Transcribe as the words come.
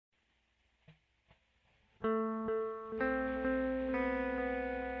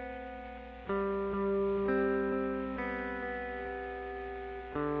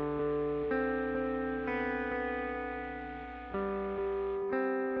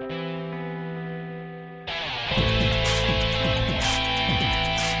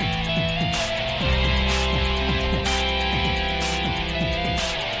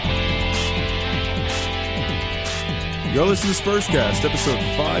You're listening to Spurscast, episode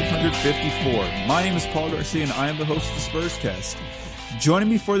 554. My name is Paul Garcia, and I am the host of the Spurscast. Joining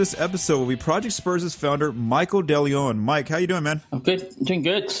me for this episode will be Project Spurs' founder, Michael DeLeon. Mike, how you doing, man? I'm good, doing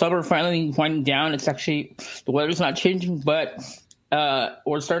good. Summer finally winding down. It's actually, the weather's not changing, but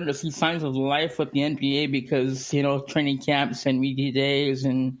we're starting to see signs of life with the NBA because, training camps and media days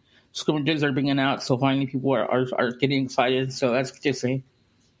and scrimmages are bringing out. So finally people are getting excited. So that's good to see.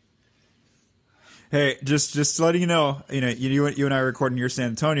 Hey, just letting you know, you and I are recording near San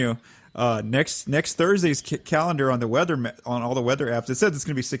Antonio. Next Thursday's calendar on the weather on all the weather apps, it says it's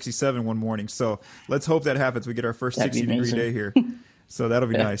going to be 67 one morning. So let's hope that happens. We get our first 60-degree day here. So that'll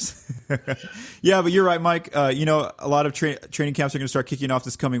be nice. Yeah, but you're right, Mike. A lot of training camps are going to start kicking off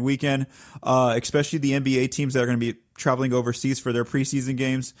this coming weekend, especially the NBA teams that are going to be traveling overseas for their preseason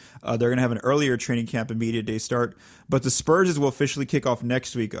games. They're going to have an earlier training camp and media day start. But the Spurs will officially kick off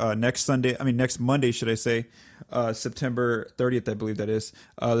next week, next Monday, should I say, September 30th, I believe that is.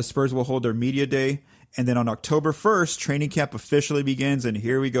 The Spurs will hold their media day. And then on October 1st, training camp officially begins, and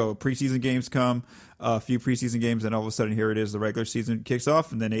here we go. Preseason games come, a few preseason games, and all of a sudden here it is. The regular season kicks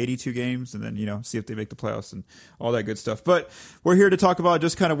off, and then 82 games, and then, see if they make the playoffs and all that good stuff. But we're here to talk about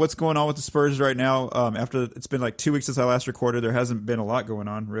just kind of what's going on with the Spurs right now. After it's been like 2 weeks since I last recorded, there hasn't been a lot going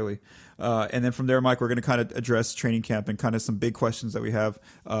on, really. And then from there, Mike, we're going to kind of address training camp and kind of some big questions that we have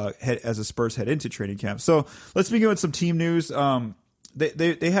as the Spurs head into training camp. So let's begin with some team news.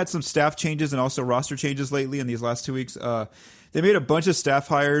 They had some staff changes and also roster changes lately in these last 2 weeks. They made a bunch of staff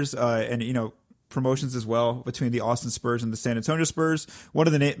hires and promotions as well between the Austin Spurs and the San Antonio Spurs. One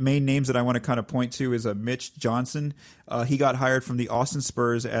of the main names that I want to kind of point to is Mitch Johnson. He got hired from the Austin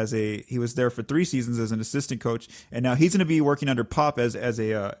Spurs he was there for 3 seasons as an assistant coach, and now he's going to be working under Pop as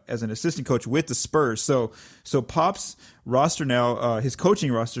an assistant coach with the Spurs. So Pop's roster now, his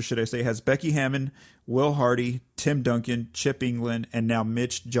coaching roster, should I say, has Becky Hammon, Will Hardy, Tim Duncan, Chip England, and now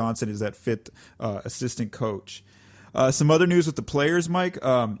Mitch Johnson is that 5th assistant coach. Some other news with the players, Mike.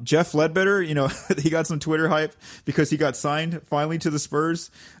 Jeff Ledbetter, he got some Twitter hype because he got signed finally to the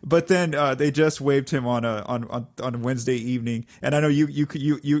Spurs, but then they just waived him on Wednesday evening. And I know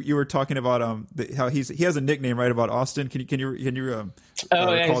you were talking about how he has a nickname, right, about Austin. Can you it's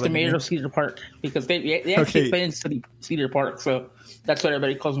the mayor of Cedar Park, because they actually play in Cedar Park, so that's what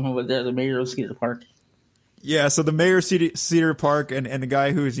everybody calls him over there, the mayor of Cedar Park. Yeah, so the mayor of Cedar Park and the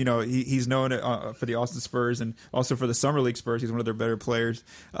guy who's, he's known for the Austin Spurs and also for the Summer League Spurs. He's one of their better players.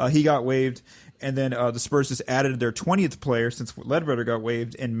 He got waived. And then the Spurs just added their 20th player since Ledbetter got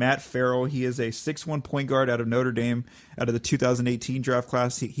waived, and Matt Farrell. He is a 6'1" point guard out of Notre Dame, out of the 2018 draft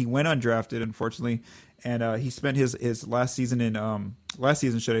class. He went undrafted, unfortunately, and he spent his last season in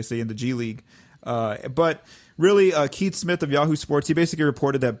the G League. But really, Keith Smith of Yahoo Sports, he basically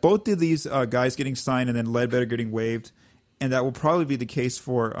reported that both of these guys getting signed and then Ledbetter getting waived, and that will probably be the case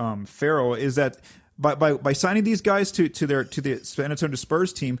for Farrell, is that by signing these guys to the San Antonio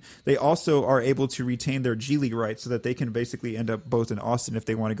Spurs team, they also are able to retain their G League rights so that they can basically end up both in Austin if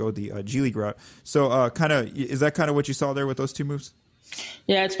they want to go the G League route. So is that kind of what you saw there with those two moves?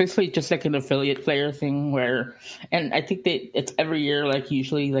 Yeah, it's basically just like an affiliate player thing and I think it's every year, like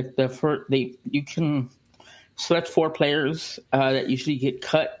usually like you can select 4 players that usually get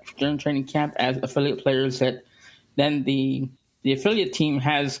cut during training camp as affiliate players that then the affiliate team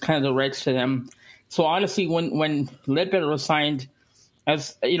has kind of the rights to them. So honestly, when Ledbetter was signed,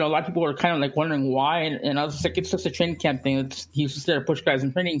 as a lot of people were kind of like wondering why, and I was just like, it's just a training camp thing. He's just there to push guys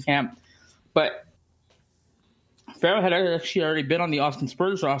in training camp. But Farrell had actually already been on the Austin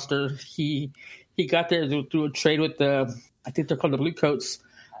Spurs roster. He got there through a trade with I think they're called the Blue Coats,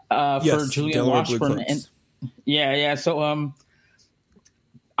 for Julian Washburn. And yeah. So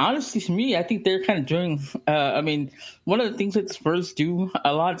honestly, to me, I think they're kind of doing. One of the things that the Spurs do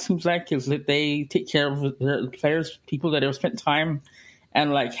a lot, it seems like, is that they take care of their players, people that have spent time,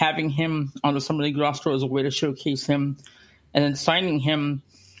 and like having him on the Summer League roster was a way to showcase him, and then signing him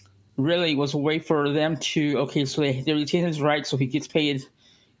really was a way for them to so they retain his rights, so he gets paid,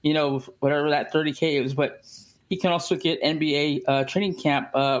 whatever that $30K is, but he can also get NBA training camp.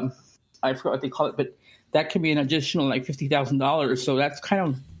 I forgot what they call it, but that could be an additional like $50,000. So that's kind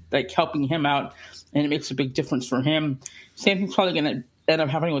of like helping him out, and it makes a big difference for him. Same thing's probably going to end up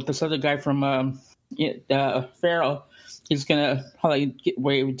happening with this other guy from Farrell. He's going to probably get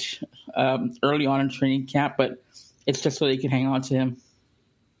waived early on in training camp, but it's just so they can hang on to him.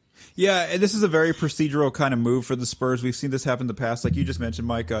 Yeah, and this is a very procedural kind of move for the Spurs. We've seen this happen in the past, like you just mentioned,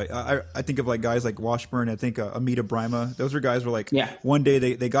 Mike. I think of like guys like Washburn. I think Amita Brima. Those are guys were like Yeah. one day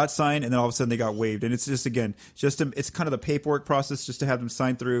they got signed, and then all of a sudden they got waived. And it's just again, it's kind of the paperwork process just to have them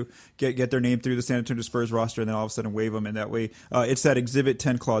sign through, get their name through the San Antonio Spurs roster, and then all of a sudden waive them. And that way, it's that Exhibit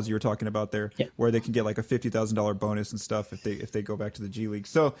 10 clause you were talking about there, Yeah. where they can get like a $50,000 bonus and stuff if they go back to the G League.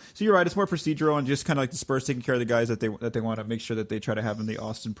 So you're right. It's more procedural and just kind of like the Spurs taking care of the guys that they want to make sure that they try to have in the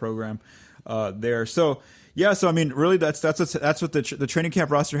Austin program. There. So yeah, so I mean, really, that's what the training camp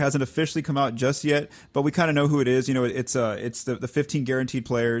roster hasn't officially come out just yet, but we kind of know who it is. You know, it's the 15 guaranteed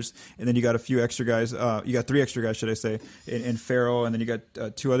players, and then you got a few extra guys. You got 3 extra guys, should I say, in Farrell, and then you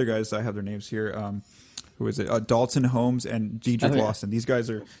got 2 other guys. I have their names here. Who is it? Dalton Holmes and Dedrick Lawson. These guys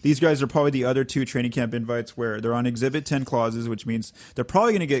are probably the other 2 training camp invites where they're on Exhibit 10 clauses, which means they're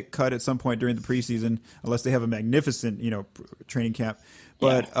probably going to get cut at some point during the preseason, unless they have a magnificent training camp.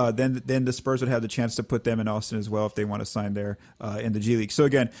 But then the Spurs would have the chance to put them in Austin as well if they want to sign there in the G League. So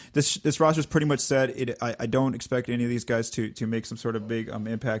again, this roster is pretty much set. I don't expect any of these guys to make some sort of big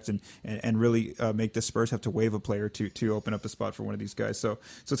impact and really make the Spurs have to waive a player to open up a spot for one of these guys. So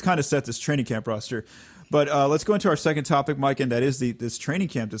it's kind of set, this training camp roster. But let's go into our second topic, Mike, and that is this training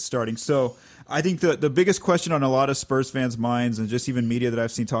camp that's starting. So I think the biggest question on a lot of Spurs fans' minds, and just even media that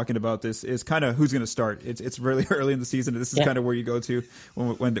I've seen talking about this, is kind of who's going to start. It's really early in the season, and this is kind of where you go to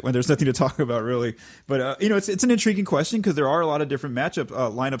when there's nothing to talk about, really. But it's an intriguing question because there are a lot of different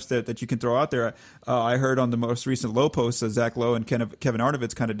lineups that you can throw out there. I heard on the most recent Low post, Zach Lowe and Kevin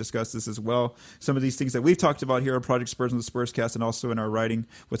Arnovitz kind of discussed this as well. Some of these things that we've talked about here on Project Spurs and the Spurscast, and also in our writing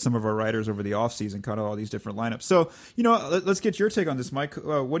with some of our writers over the offseason, kind of all these different lineups. So let's get your take on this, Mike.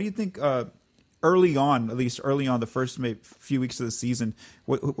 What do you think? Early on, the first few weeks of the season,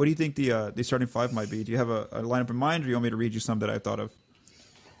 what do you think the starting 5 might be? Do you have a lineup in mind, or do you want me to read you some that I thought of?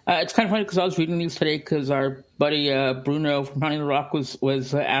 It's kind of funny because I was reading these today because our buddy Bruno from Honey the Rock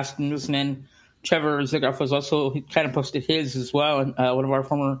was asking this, and then Trevor Zigoff was also, he kind of posted his as well, and one of our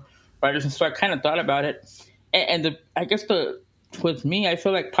former writers, and so I kind of thought about it, and I guess with me, I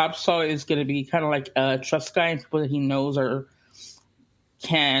feel like Pop Saw is going to be kind of like a trust guy, and people that he knows or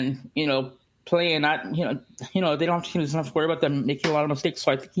can play, and not they don't have to worry about them making a lot of mistakes.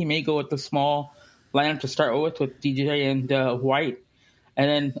 So I think he may go with the small lineup to start with DJ and White,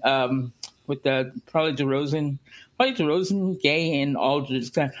 and then with probably DeRozan, Gay, and Aldridge. Is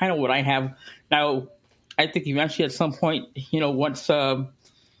kind of what I have now. I think eventually at some point, once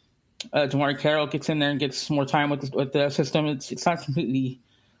DeMar Carroll gets in there and gets more time with the system, it's not completely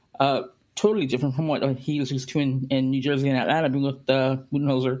totally different from what he was used to in New Jersey and Atlanta, being with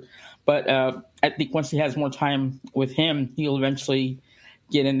Budenholzer. But I think once he has more time with him, he'll eventually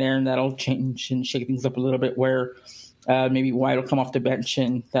get in there, and that'll change and shake things up a little bit, where maybe White will come off the bench,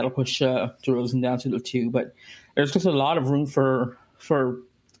 and that'll push DeRozan down to the 2. But there's just a lot of room for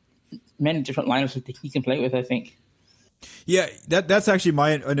many different lineups that he can play with, I think. Yeah, that's actually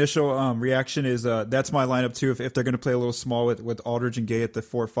my initial reaction is that's my lineup too. If they're going to play a little small with Aldridge and Gay at the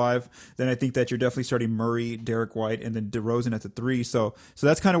 4-5, then I think that you're definitely starting Murray, Derek White, and then DeRozan at the 3. So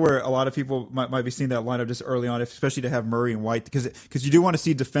that's kind of where a lot of people might be seeing that lineup just early on, especially to have Murray and White, because you do want to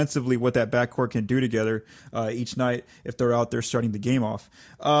see defensively what that backcourt can do together each night if they're out there starting the game off.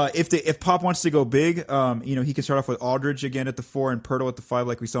 If Pop wants to go big, he can start off with Aldridge again at the 4 and Pirtle at the 5,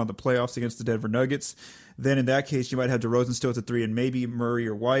 like we saw in the playoffs against the Denver Nuggets. Then in that case, you might have DeRozan still at the 3 and maybe Murray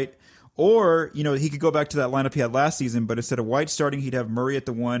or White. Or, he could go back to that lineup he had last season, but instead of White starting, he'd have Murray at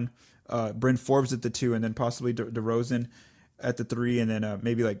the 1, Bryn Forbes at the 2, and then possibly DeRozan at the 3, and then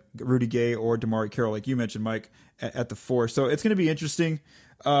maybe like Rudy Gay or DeMar Carroll, like you mentioned, Mike, at the 4. So it's going to be interesting.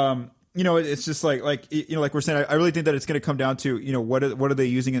 It's just like we're saying, I really think that it's going to come down to, what are they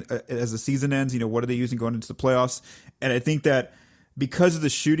using as the season ends? What are they using going into the playoffs? And I think that because of the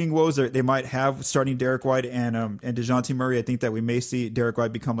shooting woes they might have starting Derek White and DeJounte Murray, I think that we may see Derek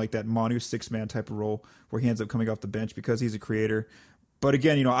White become like that Manu 6-man type of role where he ends up coming off the bench because he's a creator. But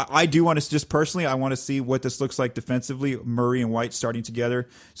again, I do want to just personally, I want to see what this looks like defensively, Murray and White starting together.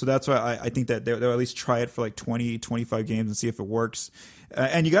 So that's why I think that they'll at least try it for like 20, 25 games and see if it works.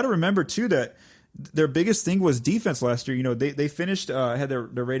 And you got to remember too that their biggest thing was defense last year. They finished, had their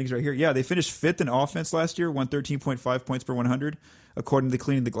ratings right here. Yeah, they finished 5th in offense last year, 113.5 points per 100, according to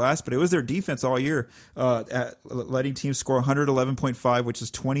Cleaning the Glass. But it was their defense all year, letting teams score 111.5, which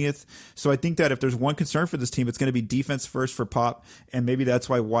is 20th. So I think that if there's one concern for this team, it's going to be defense first for Pop, and maybe that's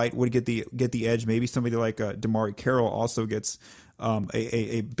why White would get the edge. Maybe somebody like DeMar Carroll also gets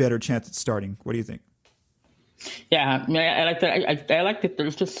a better chance at starting. What do you think? Yeah, I mean, I like that. I like that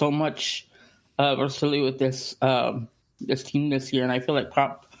there's just so much versatility with this team this year, and I feel like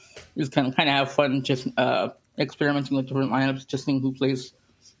Pop just kind of have fun, just experimenting with different lineups, just seeing who plays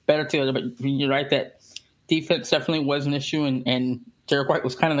better together. But you're right that defense definitely was an issue, and Derek White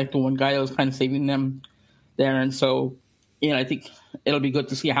was kind of like the one guy that was kind of saving them there. And so, I think it'll be good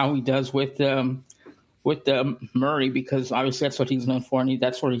to see how he does with Murray, because obviously that's what he's known for, and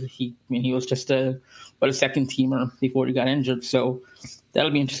that's where he was just a second teamer before he got injured. So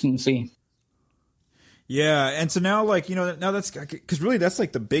that'll be interesting to see. Yeah, and so now, now that's because really that's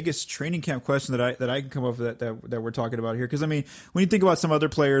like the biggest training camp question that I can come up with that we're talking about here. Because I mean, when you think about some other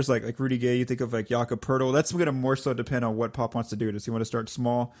players like Rudy Gay, you think of like Jakob Poeltl. That's going to more so depend on what Pop wants to do. Does he want to start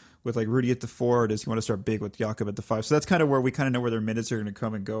small with like Rudy at the 4, or does he want to start big with Jakob at the 5? So that's kind of where we kind of know where their minutes are going to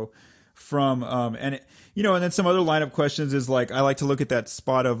come and go from. And then some other lineup questions is like I like to look at that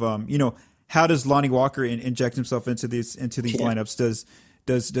spot of how does Lonnie Walker inject himself into these lineups?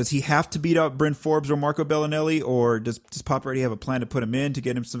 Does he have to beat out Bryn Forbes or Marco Bellinelli, or does Pop already have a plan to put him in to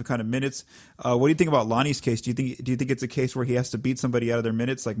get him some kind of minutes? What do you think about Lonnie's case? Do you think it's a case where he has to beat somebody out of their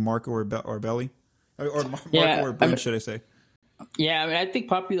minutes, like Marco or Belly, or Marco or Bryn, should I say? Yeah, I mean, I think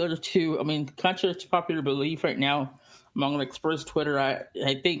popular too. I mean, contrary to popular belief right now among like Spurs Twitter, I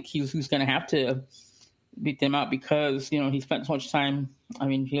think he's going to have to beat them out because he spent so much time. I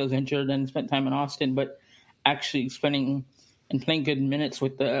mean, he was injured and spent time in Austin, but actually spending and playing good minutes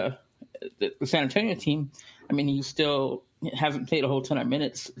with the San Antonio team, I mean, he still hasn't played a whole ton of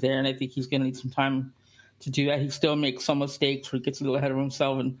minutes there, and I think he's going to need some time to do that. He still makes some mistakes where he gets a little ahead of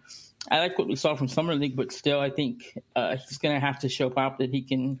himself, and I like what we saw from Summer League, but still I think he's going to have to show Pop that he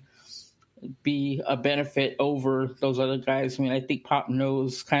can be a benefit over those other guys. I mean, I think Pop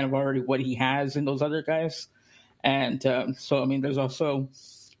knows kind of already what he has in those other guys, and so, I mean, there's also,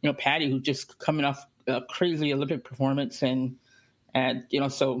 Patty, who's just coming off a crazy Olympic performance, and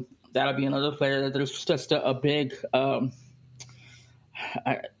so that'll be another player that there's just a big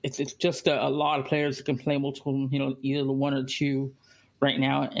it's just a lot of players that can play multiple, either the 1 or 2 right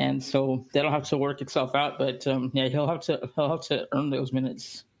now, and so that'll have to work itself out, but he'll have to earn those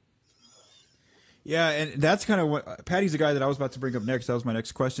minutes. Yeah, and that's kind of what Patty's the guy that I was about to bring up next. That was my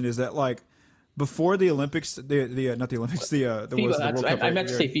next question, is that like before the Olympics, not the Olympics, the World Cup. I meant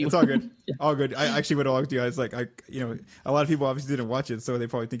to say FIBA. It's all good, all good. I actually went along with you. I was like, a lot of people obviously didn't watch it, so they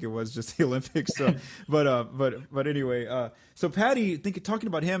probably think it was just the Olympics. So, but anyway, so Patty, talking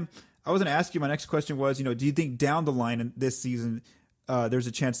about him, I was going to ask you. My next question was, do you think down the line in this season, there's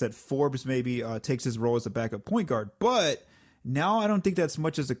a chance that Forbes maybe takes his role as a backup point guard, but now I don't think that's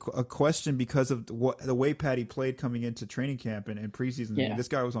much as a question because of the way Patty played coming into training camp and preseason. Yeah. I mean, this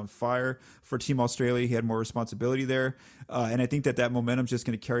guy was on fire for Team Australia. He had more responsibility there. And I think that momentum is just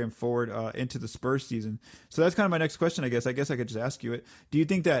going to carry him forward into the Spurs season. So that's kind of my next question, I guess. I could just ask you it. Do you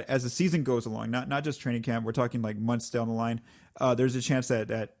think that as the season goes along, not just training camp, we're talking like months down the line, there's a chance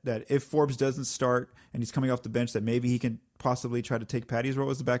that if Forbes doesn't start and he's coming off the bench, that maybe he can possibly try to take Patty's role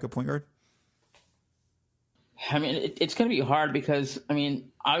as the backup point guard? I mean, it's going to be hard because, I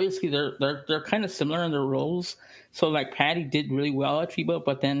mean, obviously they're kind of similar in their roles. So, like, Patty did really well at FIBA,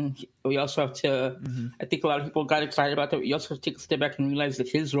 but then we also have to, I think a lot of people got excited about that. We also have to take a step back and realize that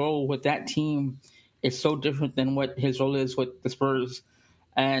his role with that team is so different than what his role is with the Spurs.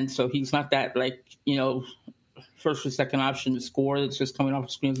 And so he's not that, like, first or second option to score that's just coming off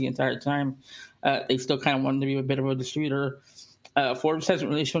the screens the entire time. They still kind of want him to be a bit of a distributor. Forbes hasn't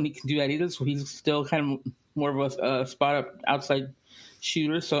really shown he can do that either, so he's still kind of more of a spot-up outside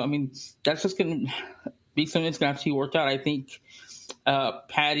shooter. So, I mean, that's just going to be something that's going to have to be worked out. I think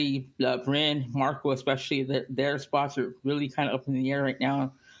Patty, Bryn, Marco especially, their spots are really kind of up in the air right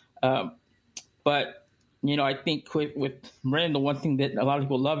now. But, I think with Bryn, the one thing that a lot of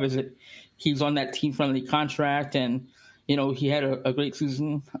people love is that he's on that team-friendly contract, and, he had a great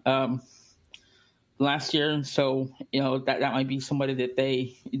season last year. And so, that might be somebody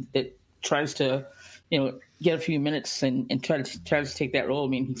that tries to, get a few minutes and try to take that role. I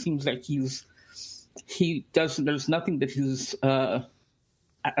mean, he seems like there's nothing that he's, I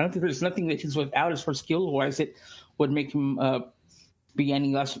don't think there's nothing that he's without as far as skill-wise that would make him be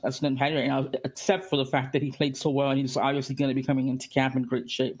any less than Patty right now, except for the fact that he played so well and he's obviously going to be coming into camp in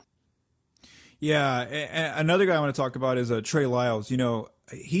great shape. Yeah, and another guy I want to talk about is Trey Lyles.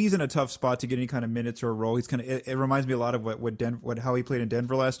 He's in a tough spot to get any kind of minutes or a role. He's it reminds me a lot of how he played in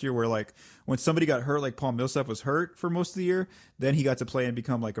Denver last year, where like when somebody got hurt, like Paul Millsap was hurt for most of the year, then he got to play and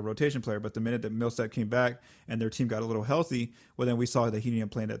become like a rotation player. But the minute that Millsap came back and their team got a little healthy, well, then we saw that he didn't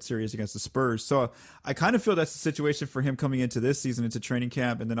play in that series against the Spurs. So I kind of feel that's the situation for him coming into this season, into training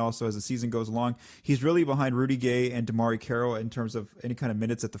camp, and then also as the season goes along, he's really behind Rudy Gay and DeMarre Carroll in terms of any kind of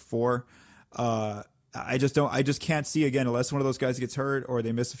minutes at the 4. I just don't. I just can't see again unless one of those guys gets hurt or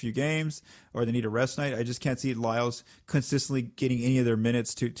they miss a few games or they need a rest night. I just can't see Lyles consistently getting any of their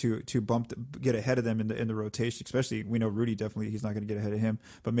minutes to get ahead of them in the rotation. Especially we know Rudy definitely he's not going to get ahead of him,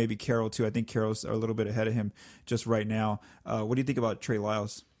 but maybe Carroll too. I think Carroll's a little bit ahead of him just right now. What do you think about Trey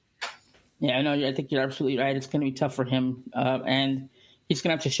Lyles? Yeah, I know. I think you're absolutely right. It's going to be tough for him, and he's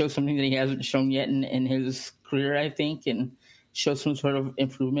going to have to show something that he hasn't shown yet in his career, I think, and show some sort of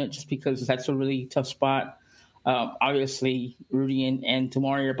improvement. Just because that's a really tough spot. Obviously, Rudy and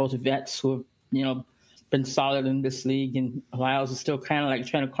Damari are both vets who have been solid in this league, and Lyles is still kind of like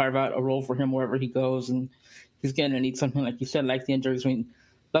trying to carve out a role for him wherever he goes, and he's going to need something like you said, like the injuries. I mean,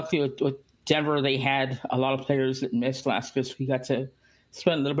 luckily with Denver, they had a lot of players that missed last year, so he got to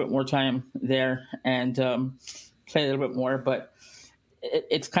spend a little bit more time there and play a little bit more. But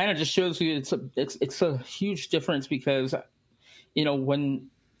it's kind of just shows you it's a huge difference because when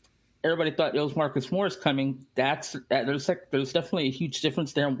everybody thought it was Marcus Morris coming, there's definitely a huge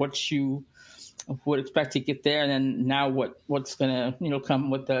difference there in what you would expect to get there, and then now what's gonna come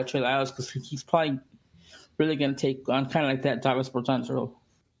with Trey Lyles, because he's probably really gonna take on kind of like that Davis Bertans role.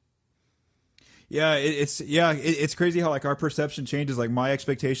 Yeah, it's crazy how like our perception changes. Like my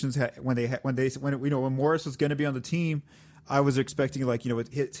expectations when Morris was going to be on the team, I was expecting like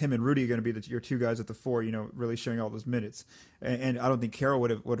it's him and Rudy are going to be your two guys at the four, really sharing all those minutes. And I don't think Carroll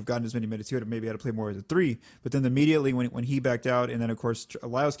would have gotten as many minutes. He would have maybe had to play more as a three. But then immediately when he backed out, and then of course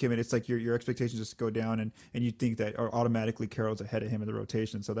Lyles came in, it's like your expectations just go down, and you think that automatically Carroll's ahead of him in the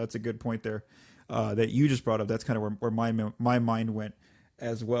rotation. So that's a good point there that you just brought up. That's kind of where my mind went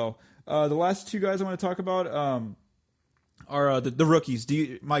as well. The last two guys I want to talk about are the rookies.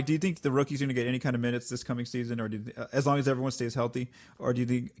 Mike, do you think the rookies are going to get any kind of minutes this coming season, or as long as everyone stays healthy, or do you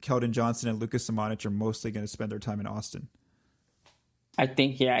think Keldon Johnson and Lucas Samanic are mostly going to spend their time in Austin? I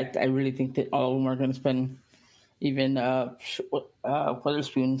think, I really think that all of them are going to spend. Even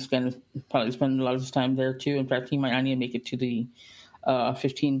Witherspoon's going to probably spend a lot of his time there too. In fact, he might not even make it to the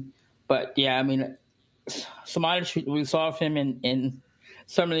 15. But yeah, I mean, Samanic, we saw of him in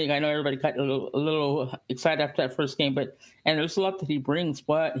Summer League. I know everybody got a little excited after that first game, and there's a lot that he brings,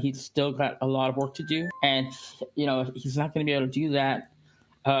 but he's still got a lot of work to do, and he's not going to be able to do that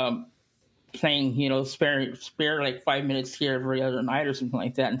playing spare like 5 minutes here every other night or something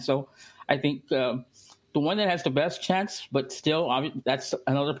like that. And so I think the one that has the best chance, but still that's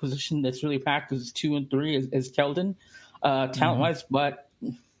another position that's really packed, is 2 and 3 is Keldon talent wise, but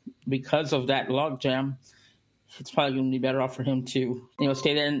because of that logjam, it's probably going to be better off for him to,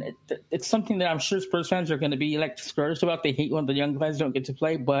 stay there. And it's something that I'm sure Spurs fans are going to be like discouraged about. They hate when the young guys don't get to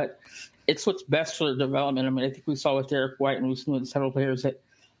play, but it's what's best for their development. I mean, I think we saw with Derek White, and we've seen with several players that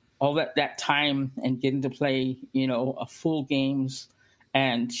all that time and getting to play, a full games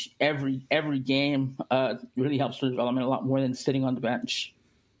and every game really helps their development a lot more than sitting on the bench.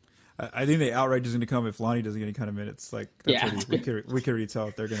 I think the outrage is going to come if Lonnie doesn't get any kind of minutes. Like, that's we could already tell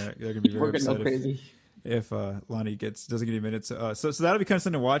if they're going to be very upset. Go crazy if Lonnie doesn't get any minutes. So that'll be kind of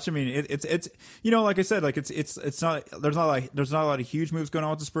something to watch. I mean, it's like I said, like it's not there's not a lot of huge moves going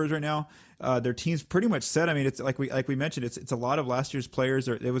on with the Spurs right now. Their team's pretty much set. I mean, it's like we mentioned, it's a lot of last year's players.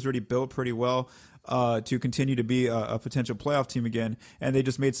 It was already built pretty well to continue to be a potential playoff team again, and they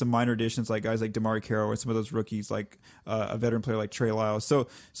just made some minor additions, like guys like DeMarre Carroll and some of those rookies, like a veteran player like Trey Lyles. So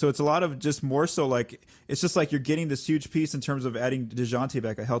it's a lot of just more so like it's just like you're getting this huge piece in terms of adding DeJounte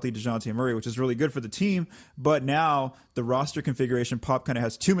back, a healthy DeJounte Murray, which is really good for the team. But now the roster configuration, Pop kind of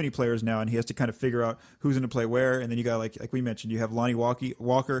has too many players now, and he has to kind of figure out who's going to play where. And then you got like we mentioned, you have Lonnie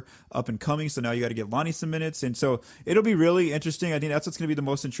Walker up and coming, so now you got to get Lonnie some minutes, and so it'll be really interesting. I think that's what's going to be the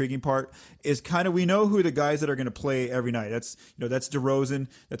most intriguing part. Is kind of we know who the guys that are going to play every night. That's that's DeRozan,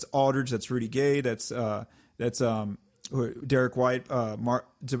 that's Aldridge, that's Rudy Gay, that's Derek White,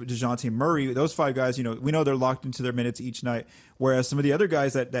 DeJounte Murray. Those five guys, we know they're locked into their minutes each night. Whereas some of the other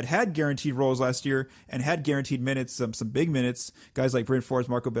guys that had guaranteed roles last year and had guaranteed minutes, some big minutes, guys like Bryn Forbes,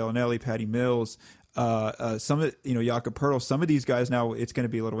 Marco Bellinelli, Patty Mills, some of Jakob Poeltl, some of these guys now it's going to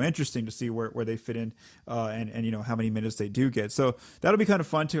be a little interesting to see where they fit in and how many minutes they do get. So that'll be kind of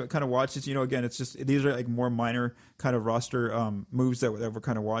fun to kind of watch. It's, again, it's just these are like more minor kind of roster moves that we're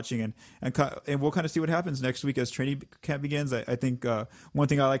kind of watching, and we'll kind of see what happens next week as training camp begins. I think one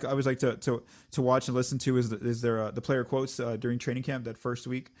thing I always like to watch and listen to is the player quotes during training camp that first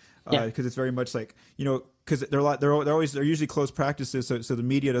week, because it's very much like because they're usually close practices, so the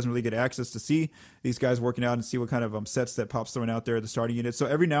media doesn't really get access to see these guys working out and see what kind of sets that Pop's throwing out there at the starting unit. So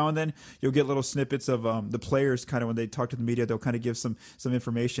every now and then you'll get little snippets of the players kind of when they talk to the media, they'll kind of give some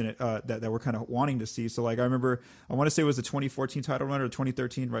information that we're kind of wanting to see. So like I remember, I want to say it was the 2014 title run or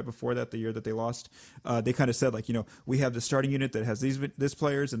 2013, right before that, the year that they lost. They kind of said like, we have the starting unit that has this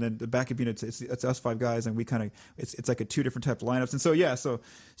players, and then the backup unit it's us five guys, and we kind of it's like a two different type of lineups. And so yeah, so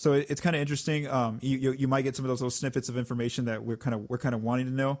it's kind of interesting. You might get some of those little snippets of information that we're kind of wanting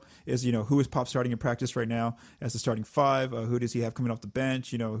to know is who is Pop starting in practice right now as the starting five, who does he have coming off the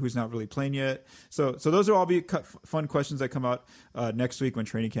bench, who's not really playing yet. So those will all be fun questions that come out next week when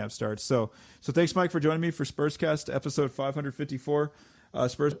training camp starts. So thanks, Mike, for joining me for Spurscast episode 554.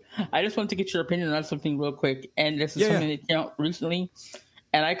 Spurs. I just wanted to get your opinion on something real quick, and this is something that came out recently,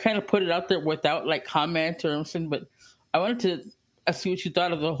 and I kind of put it out there without like comment or something, but I wanted to see what you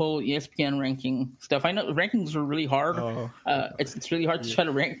thought of the whole ESPN ranking stuff. I know rankings are really hard. It's really hard to try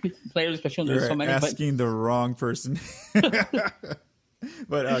to rank players, especially when there's so many. Asking the wrong person.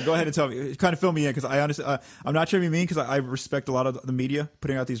 But go ahead and tell me, kind of fill me in, because I honestly, I'm not trying to be mean, because I respect a lot of the media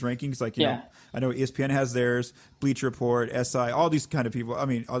putting out these rankings. Like, you know, I know ESPN has theirs, Bleacher Report, SI, all these kind of people. I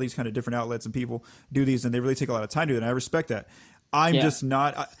mean, all these kind of different outlets and people do these, and they really take a lot of time to do it. And I respect that. I'm just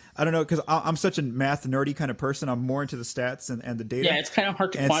not, I don't know, because I'm such a math nerdy kind of person. I'm more into the stats and the data. Yeah, it's kind of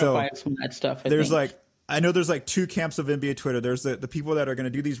hard to quantify some of that stuff. I know there's like two camps of NBA Twitter. There's the people that are going to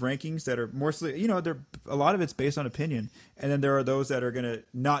do these rankings that are mostly, a lot of it's based on opinion. And then there are those that are going to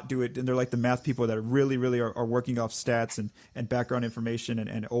not do it. And they're like the math people that are really are working off stats and background information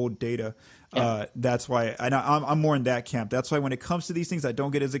and old data. That's why I'm more in that camp. That's why when it comes to these things, I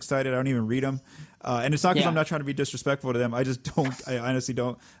don't get as excited. I don't even read them. And it's not because I'm not trying to be disrespectful to them. I just don't. I honestly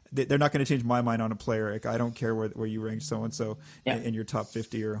don't. They're not going to change my mind on a player. Like, I don't care where you rank so and so in your top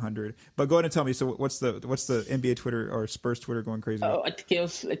 50 or 100. But go ahead and tell me. So what's the NBA Twitter or Spurs Twitter going crazy about? I think it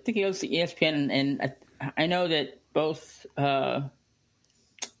was the ESPN, and I know that both Jamar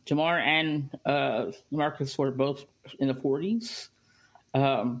and Marcus were both in the 40s.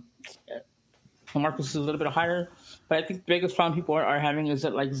 Marcus is a little bit higher, but I think the biggest problem people are having is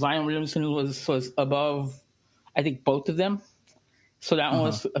that like Zion Williamson was above, I think, both of them. So that one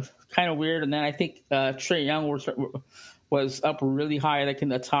was kind of weird. And then I think Trae Young was up really high, like in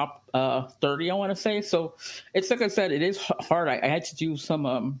the top 30, I want to say. So it's like I said, it is hard. I had to do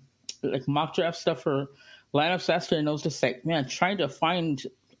some like mock draft stuff for lineups last year, and I was just like, man, trying to find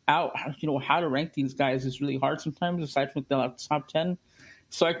out how to rank these guys is really hard sometimes, aside from the top 10.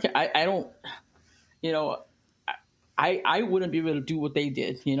 So I don't, I wouldn't be able to do what they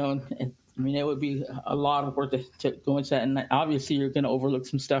did, and I mean, it would be a lot of work to go into that, and obviously you're going to overlook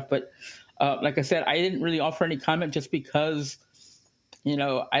some stuff. But like I said, I didn't really offer any comment just because,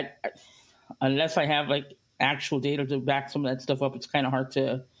 I unless I have like actual data to back some of that stuff up, it's kind of hard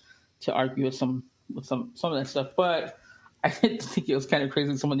to argue with some of that stuff. But I did think it was kind of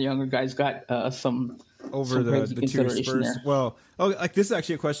crazy. Some of the younger guys got some over the two Spurs. There. Well, like this is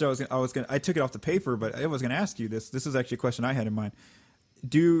actually a question I took it off the paper, but I was going to ask you this. This is actually a question I had in mind.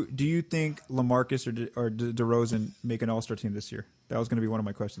 Do you think LaMarcus or DeRozan make an All-Star team this year? That was going to be one of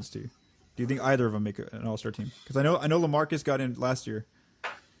my questions to you. Do you think either of them make an All-Star team? Because I know LaMarcus got in last year.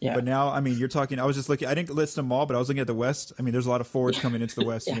 Yeah. But now, I mean, you're talking. I was just looking. I didn't list them all, but I was looking at the West. I mean, there's a lot of forwards coming into the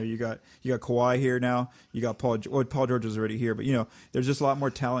West. You got Kawhi here now. You got Paul George was already here, but there's just a lot more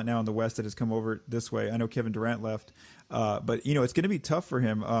talent now in the West that has come over this way. I know Kevin Durant left, but it's going to be tough for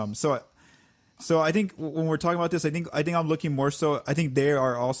him. So I think when we're talking about this, I think I'm looking more so. I think they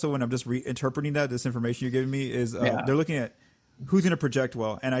are also, when I'm just reinterpreting this information you're giving me, is they're looking at who's going to project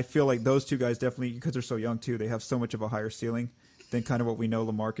well, and I feel like those two guys definitely, because they're so young too, they have so much of a higher ceiling than kind of what we know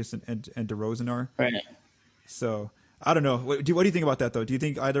LaMarcus and DeRozan are. Right. So I don't know. What do you think about that though? Do you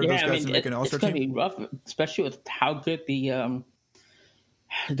think either of those guys can make an All-Star team? It's going to be rough, especially with how good the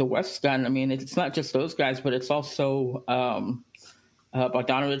West's gotten. I mean, it's not just those guys, but it's also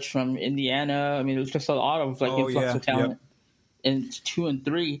Bogdanovich from Indiana. I mean, there's just a lot of like influx of talent in 2 and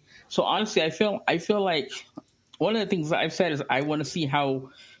 3. So honestly, I feel like one of the things that I've said is I want to see how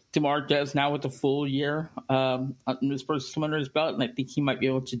DeMar does now with the full year his first time under his belt, and I think he might be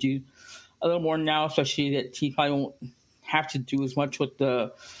able to do a little more now, especially that he probably won't have to do as much with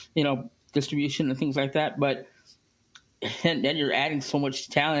the distribution and things like that. But and then you're adding so much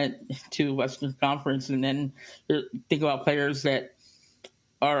talent to Western Conference, and then you think about players that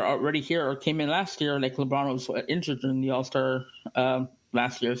are already here or came in last year, like LeBron was injured in the All-Star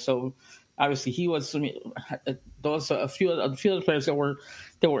last year, so obviously he was. I mean, those a few of the players that were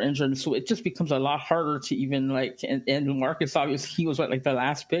injured, so it just becomes a lot harder to even like. And Marcus, obviously, he was like the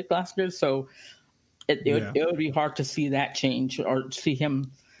last pick last year, so it would be hard to see that change or see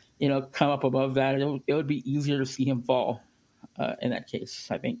him, come up above that. It would be easier to see him fall in that case,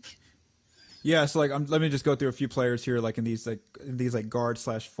 I think. Yeah, so let me just go through a few players here, like in these guard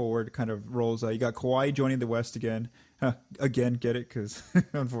 / forward kind of roles. You got Kawhi joining the West again. Again, get it? Because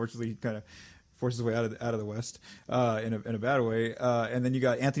unfortunately, he kind of forces his way out of the West in a bad way. And then you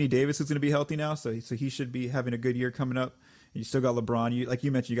got Anthony Davis, who's going to be healthy now, so he should be having a good year coming up. You still got LeBron. Like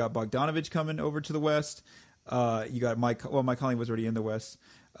you mentioned, you got Bogdanovich coming over to the West. You got Mike Conley was already in the West.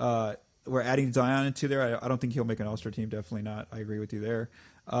 We're adding Zion into there. I don't think he'll make an All-Star team. Definitely not. I agree with you there.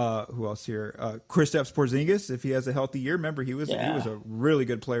 Who else here? Kristaps Porzingis, if he has a healthy year. Remember, he was a really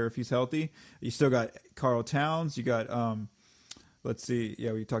good player if he's healthy. You still got Karl Towns. You got let's see.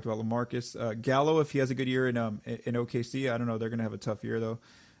 Yeah, we talked about LaMarcus Gallo. If he has a good year in OKC, I don't know. They're going to have a tough year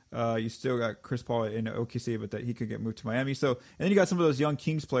though. You still got Chris Paul in OKC, but that he could get moved to Miami. So, and then you got some of those young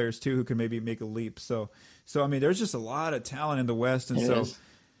Kings players too who can maybe make a leap. So I mean, there's just a lot of talent in the West, and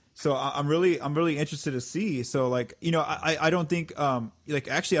So I'm really interested to see. So like, I don't think like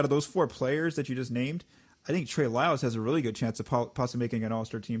actually out of those 4 players that you just named, I think Trey Lyles has a really good chance of possibly making an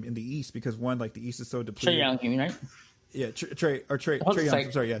All-Star team in the East because one, like the East is so depleted. Trey Young, you mean, right? Yeah, Trey Young.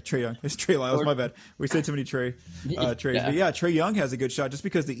 I'm sorry, yeah, Trey Young. It's Trey Lyles. My bad. We say too many Treys. But yeah, Trey Young has a good shot just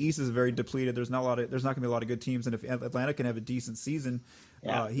because the East is very depleted. There's not going to be a lot of good teams, and if Atlanta can have a decent season,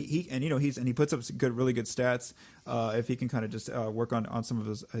 he puts up really good stats. If he can kind of just work on some of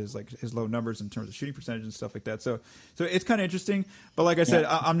his low numbers in terms of shooting percentage and stuff like that. So it's kind of interesting. But like I said,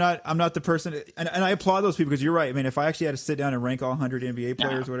 I'm not the person, and I applaud those people because you're right. I mean, if I actually had to sit down and rank all 100 NBA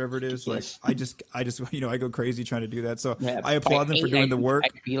players, whatever it is, like I just I go crazy trying to do that. So I applaud them for doing the work.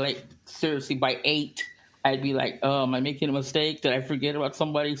 I'd be like, seriously, by 8, I'd be like, oh, am I making a mistake? Did I forget about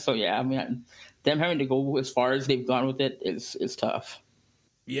somebody? So yeah, I mean, them having to go as far as they've gone with it is tough.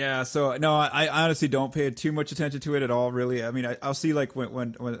 Yeah, so no, I honestly don't pay too much attention to it at all. Really, I mean, I'll see like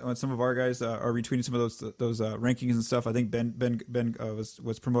when some of our guys are retweeting some of those rankings and stuff. I think Ben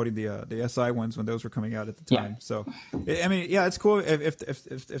was promoting the SI ones when those were coming out at the time. Yeah. So, I mean, yeah, it's cool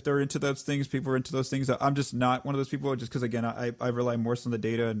if they're into those things. People are into those things. I'm just not one of those people. Just because again, I rely more so on the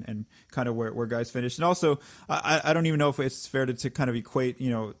data and kind of where guys finish. And also, I don't even know if it's fair to kind of equate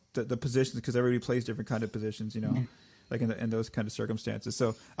the positions because everybody plays different kind of positions. Mm-hmm. Like in those kind of circumstances.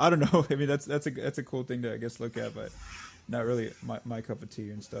 So I don't know. I mean, that's a cool thing to I guess look at, but not really my cup of tea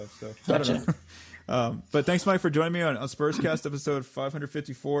and stuff. So gotcha. I don't know. But thanks, Mike, for joining me on Spurscast episode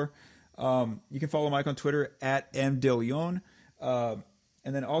 554. You can follow Mike on Twitter at @mdeleon.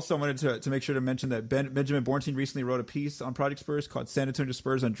 And then also I wanted to make sure to mention that Benjamin Bornstein recently wrote a piece on Project Spurs called San Antonio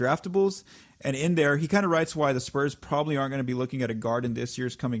Spurs Undraftables. And in there, he kind of writes why the Spurs probably aren't going to be looking at a guard in this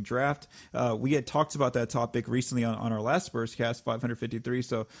year's coming draft. We had talked about that topic recently on our last Spurs cast, 553.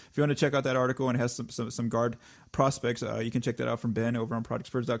 So if you want to check out that article and it has some guard prospects, you can check that out from Ben over on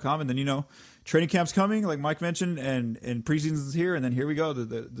ProjectSpurs.com. And then, training camp's coming, like Mike mentioned, and preseason's here. And then here we go.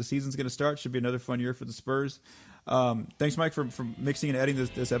 The season's going to start. Should be another fun year for the Spurs. Thanks, Mike, for mixing and editing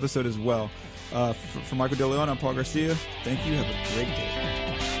this episode as well. For Michael DeLeon, I'm Paul Garcia. Thank you. Have a great day.